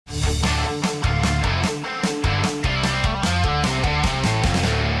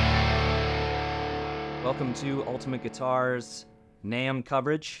Welcome to Ultimate Guitar's NAMM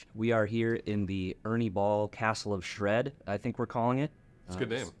coverage. We are here in the Ernie Ball Castle of Shred, I think we're calling it. It's a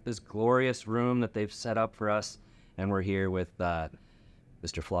good name. This glorious room that they've set up for us, and we're here with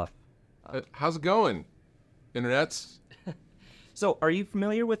Mr. Fluff. How's it going, internets? So, are you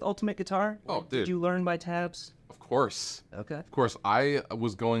familiar with Ultimate Guitar? Oh, dude. Did you learn by tabs? Of course. Okay. Of course. I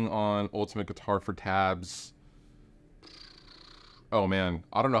was going on Ultimate Guitar for tabs. Oh, man.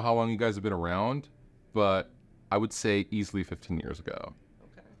 I don't know how long you guys have been around, but I would say easily 15 years ago.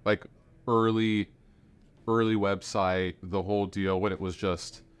 Okay. Like early website, the whole deal when it was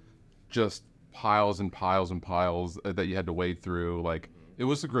just piles and piles and piles that you had to wade through. Like, it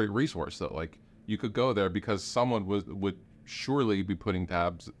was a great resource, though. Like, you could go there because someone would surely be putting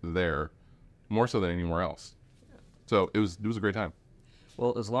tabs there more so than anywhere else. So it was a great time.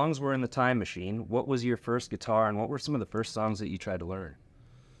 Well, as long as we're in the time machine, what was your first guitar and what were some of the first songs that you tried to learn?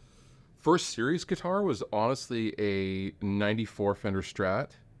 First serious guitar was honestly a 94 Fender Strat,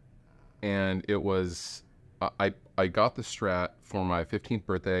 and it was, I got the Strat for my 15th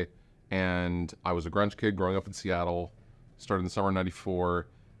birthday, and I was a grunge kid growing up in Seattle, started in the summer of 94,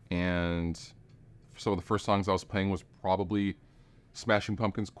 and some of the first songs I was playing was probably Smashing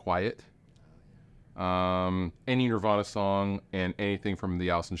Pumpkins' Quiet, any Nirvana song, and anything from the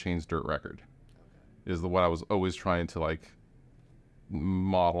Alice in Chains Dirt record is what I was always trying to like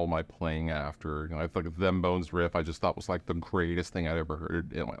model my playing after. You know, I feel like Them Bones riff I just thought was like the greatest thing I'd ever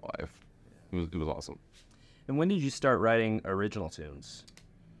heard in my life. It was awesome. And when did you start writing original tunes?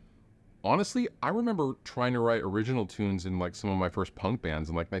 Honestly, I remember trying to write original tunes in like some of my first punk bands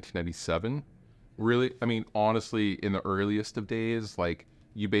in like 1997. Really, I mean, honestly, in the earliest of days, like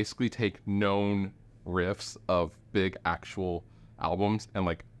you basically take known riffs of big actual albums and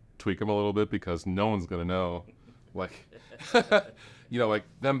like tweak them a little bit because no one's gonna know. Like, you know, like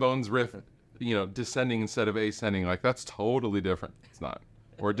Them Bones riff, you know, descending instead of ascending, like that's totally different. It's not,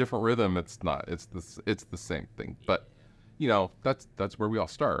 or a different rhythm. It's not. It's the same thing. But you know, that's where we all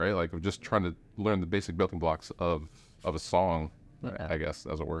start, right? Like, we're just trying to learn the basic building blocks of a song, Yeah. I guess,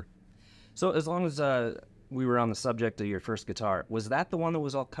 as it were. So as long as we were on the subject of your first guitar, was that the one that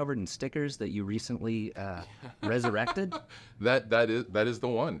was all covered in stickers that you recently resurrected? That is the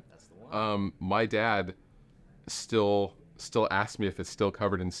one. That's the one. My dad still asks me if it's still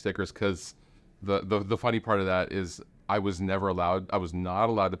covered in stickers because the funny part of that is I was not allowed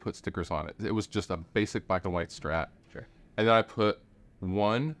to put stickers on it. It was just a basic black and white Strat. Sure. And then I put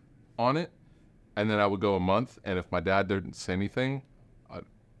one on it, and then I would go a month, and if my dad didn't say anything, I'd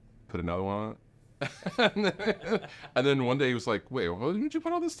put another one on it. and then one day he was like, wait, why didn't you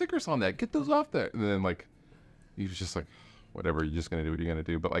put all the stickers on that? Get those off there. And then like, he was just like, whatever, you're just going to do what you're going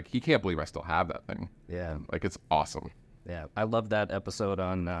to do. But like, he can't believe I still have that thing. Yeah. Like, it's awesome. Yeah. I love that episode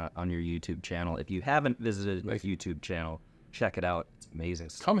on your YouTube channel. If you haven't visited his YouTube channel, check it out. It's amazing.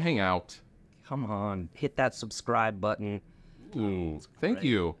 Come hang out. Come on. Hit that subscribe button. Ooh, thank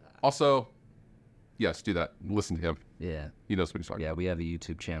you. Also, yes, do that. Listen to him. Yeah. He knows what he's talking Yeah, we have a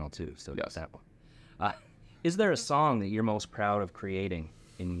YouTube channel too, so Yes. that one. Is there a song that you're most proud of creating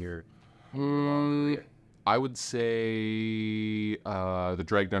in your... I would say the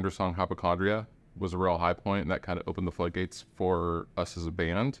Dragged Under song Hypochondria was a real high point, and that kind of opened the floodgates for us as a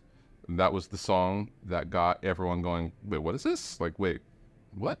band. And that was the song that got everyone going, wait, what is this? Like, wait,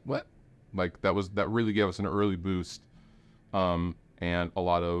 what? Like, that really gave us an early boost, and a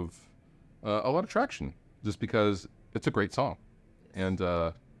lot of traction, just because it's a great song. And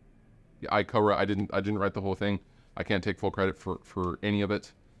I didn't write the whole thing. I can't take full credit for any of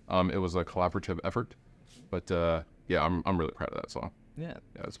it. It was a collaborative effort, but yeah, I'm really proud of that song. Yeah.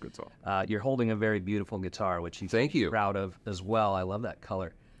 Yeah, it's a good song. You're holding a very beautiful guitar, which Thank you. proud of as well. I love that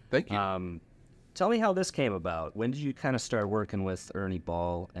color. Thank you. Tell me how this came about. When did you kind of start working with Ernie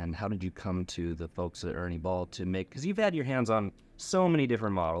Ball, and how did you come to the folks at Ernie Ball to make... Because you've had your hands on so many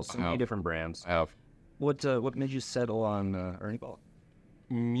different models, so many different brands. I have. What made you settle on Ernie Ball?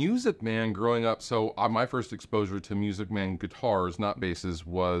 Music Man growing up, so my first exposure to Music Man guitars, not basses,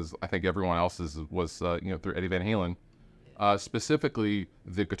 was, I think everyone else's, was through Eddie Van Halen. Specifically,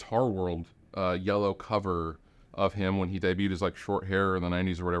 the Guitar World yellow cover of him when he debuted his like short hair in the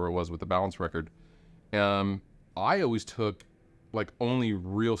 90s or whatever it was with the Balance record. I always took, like, only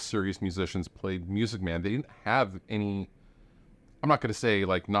real serious musicians played Music Man. They didn't have any, I'm not going to say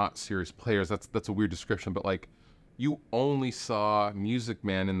like not serious players, that's a weird description, but like, you only saw Music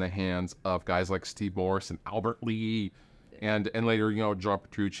Man in the hands of guys like Steve Morse and Albert Lee, and later, John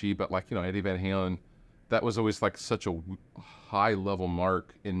Petrucci, but like, Eddie Van Halen. That was always like such a high level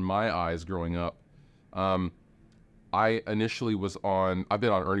mark in my eyes growing up. I initially I've been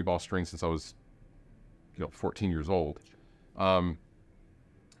on Ernie Ball strings since I was 14 years old.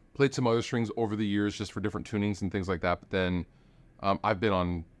 Played some other strings over the years just for different tunings and things like that. But then I've been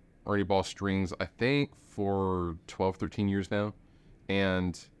on Ernie Ball strings, I think, for 12, 13 years now.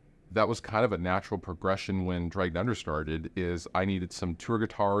 And that was kind of a natural progression when Dragged Under started, is I needed some tour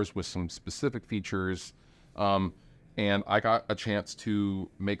guitars with some specific features. And I got a chance to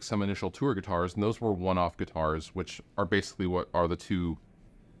make some initial tour guitars, and those were one-off guitars, which are basically what are the two,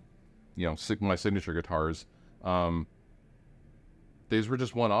 my signature guitars. These were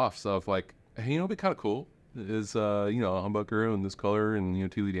just one-offs of like, hey, it'd be kind of cool is, a humbucker in this color and,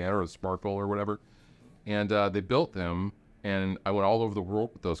 Thule Deanna or a Sparkle or whatever. And they built them, and I went all over the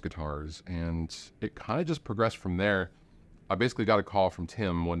world with those guitars, and it kind of just progressed from there. I basically got a call from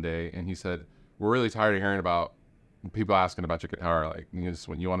Tim one day, and he said, we're really tired of hearing about people asking about your guitar. Like,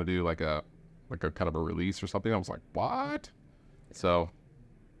 when you want to do like a kind of a release or something. I was like, what? So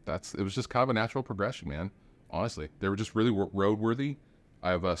it was just kind of a natural progression, man. Honestly, they were just really roadworthy.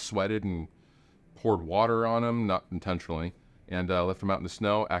 I've sweated and poured water on them, not intentionally, and left them out in the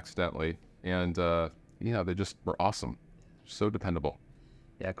snow accidentally. And they just were awesome. So dependable.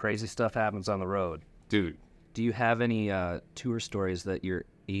 Yeah, crazy stuff happens on the road. Dude. Do you have any tour stories that you're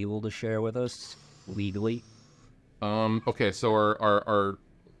able to share with us legally? Okay, so our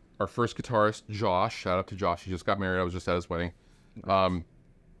first guitarist, Josh, shout out to Josh. He just got married. I was just at his wedding.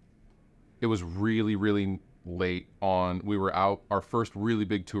 It was really, really late on. We were out. Our first really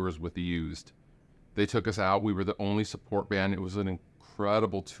big tours with the Used. They took us out. We were the only support band. It was an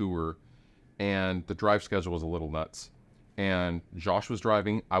incredible tour, and the drive schedule was a little nuts. And Josh was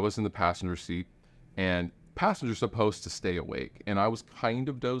driving. I was in the passenger seat, and passengers supposed to stay awake. And I was kind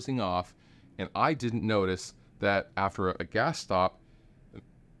of dozing off, and I didn't notice that after a gas stop,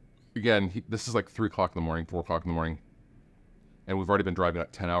 again, this is like 3 o'clock in the morning, 4 o'clock in the morning, and we've already been driving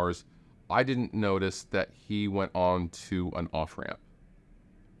like 10 hours. I didn't notice that he went on to an off-ramp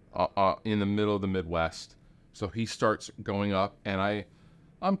in the middle of the Midwest. So he starts going up, and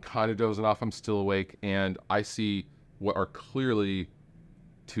I'm kind of dozing off. I'm still awake, and I see what are clearly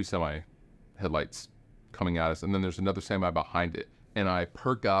 2 semi headlights coming at us, and then there's another semi behind it. And I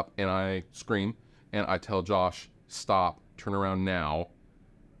perk up, and I scream, and I tell Josh, stop, turn around now.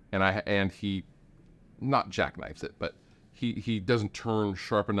 And he not jackknifes it, but he doesn't turn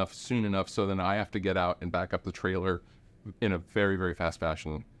sharp enough soon enough, so then I have to get out and back up the trailer in a very, very fast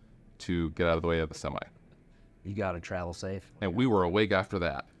fashion to get out of the way of the semi. You got to travel safe. And we were awake after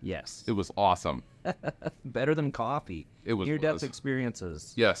that. Yes. It was awesome. Better than coffee. It was. Near-death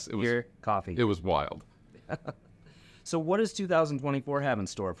experiences. Yes, it was. Pure coffee. It was wild. So what does 2024 have in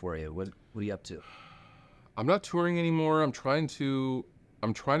store for you? What are you up to? I'm not touring anymore. I'm trying to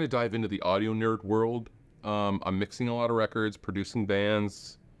dive into the audio nerd world. I'm mixing a lot of records, producing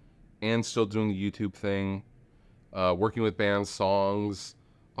bands, and still doing the YouTube thing, working with bands, songs.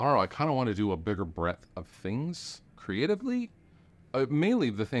 I don't know, I kind of want to do a bigger breadth of things creatively. Mainly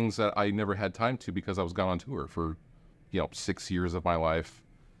the things that I never had time to because I was gone on tour for, 6 years of my life.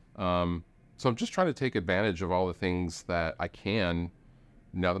 So I'm just trying to take advantage of all the things that I can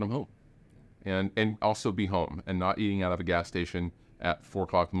now that I'm home. And also be home and not eating out of a gas station at 4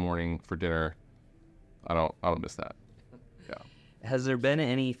 o'clock in the morning for dinner. I don't miss that. Yeah. Has there been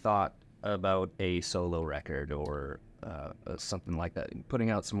any thought about a solo record or something like that, putting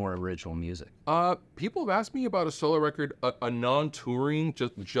out some more original music? People have asked me about a solo record, a non-touring,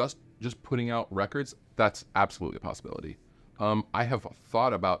 just putting out records. That's absolutely a possibility. I have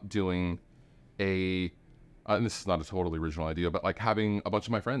thought about doing and this is not a totally original idea, but like having a bunch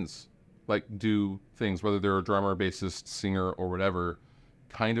of my friends like do things, whether they're a drummer, bassist, singer, or whatever,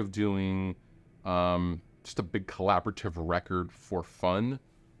 kind of doing just a big collaborative record for fun.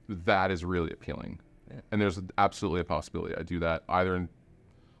 That is really appealing. Yeah. And there's absolutely a possibility I do that either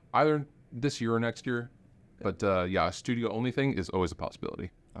this year or next year. But yeah, a studio only thing is always a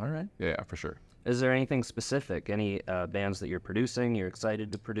possibility. All right. Yeah, for sure. Is there anything specific? Any bands that you're producing, you're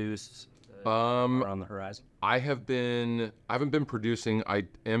excited to produce on the horizon? I haven't been producing. I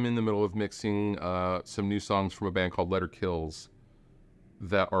am in the middle of mixing some new songs from a band called Letter Kills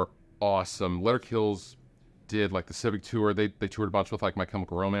that are awesome. Letter Kills did like the Civic tour. They toured a bunch with like My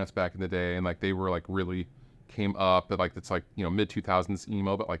Chemical Romance back in the day, and like they were like really came up at like it's like mid 2000s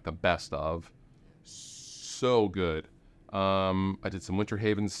emo, but like the best of. So good. I did some Winter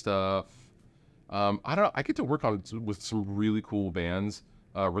Haven stuff. I don't know. I get to work on with some really cool bands.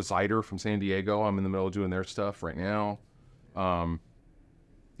 Resider from San Diego. I'm in the middle of doing their stuff right now.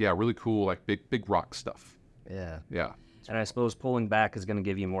 Yeah, really cool, like big rock stuff. Yeah. Yeah. And I suppose pulling back is going to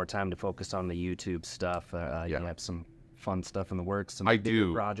give you more time to focus on the YouTube stuff. You have some fun stuff in the works. Some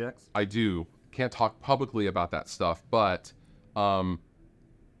bigger projects. I do. can't talk publicly about that stuff, but I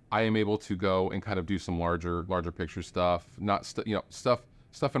am able to go and kind of do some larger picture stuff. Not stuff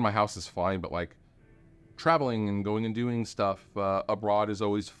in my house is fine, but like traveling and going and doing stuff abroad is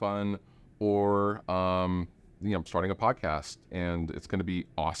always fun. Or starting a podcast, and it's going to be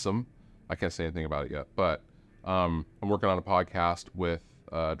awesome. I can't say anything about it yet, but I'm working on a podcast with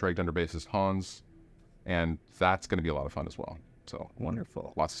Dragged Under bassist Hans, and that's going to be a lot of fun as well. So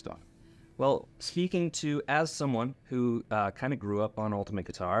wonderful, lots of stuff. Well, speaking to as someone who kind of grew up on ultimate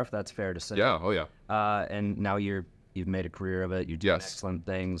guitar, if that's fair to say. Yeah. Oh yeah. And now you've made a career of it. You're doing excellent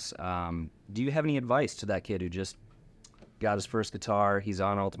things. Do you have any advice to that kid who just got his first guitar? He's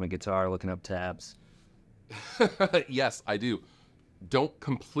on ultimate guitar, looking up tabs. Yes, I do. Don't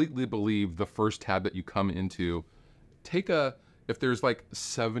completely believe the first tab that you come into. If there's like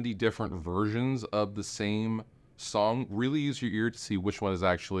 70 different versions of the same song, really use your ear to see which one is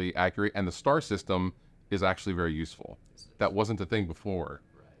actually accurate. And the star system is actually very useful. That wasn't a thing before.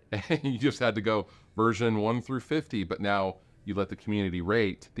 Right. And you just had to go version 1 through 50, but now you let the community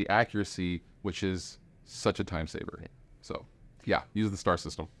rate the accuracy, which is such a time saver. Right. So yeah, use the star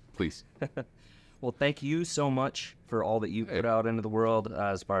system, please. Well, thank you so much for all that you put out into the world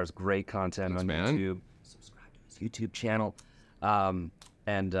as far as great content on YouTube. Subscribe to his YouTube channel.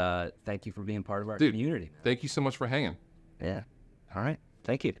 And thank you for being part of our community. Thank you so much for hanging. Yeah. All right.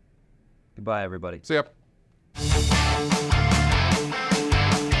 Thank you. Goodbye, everybody. See ya.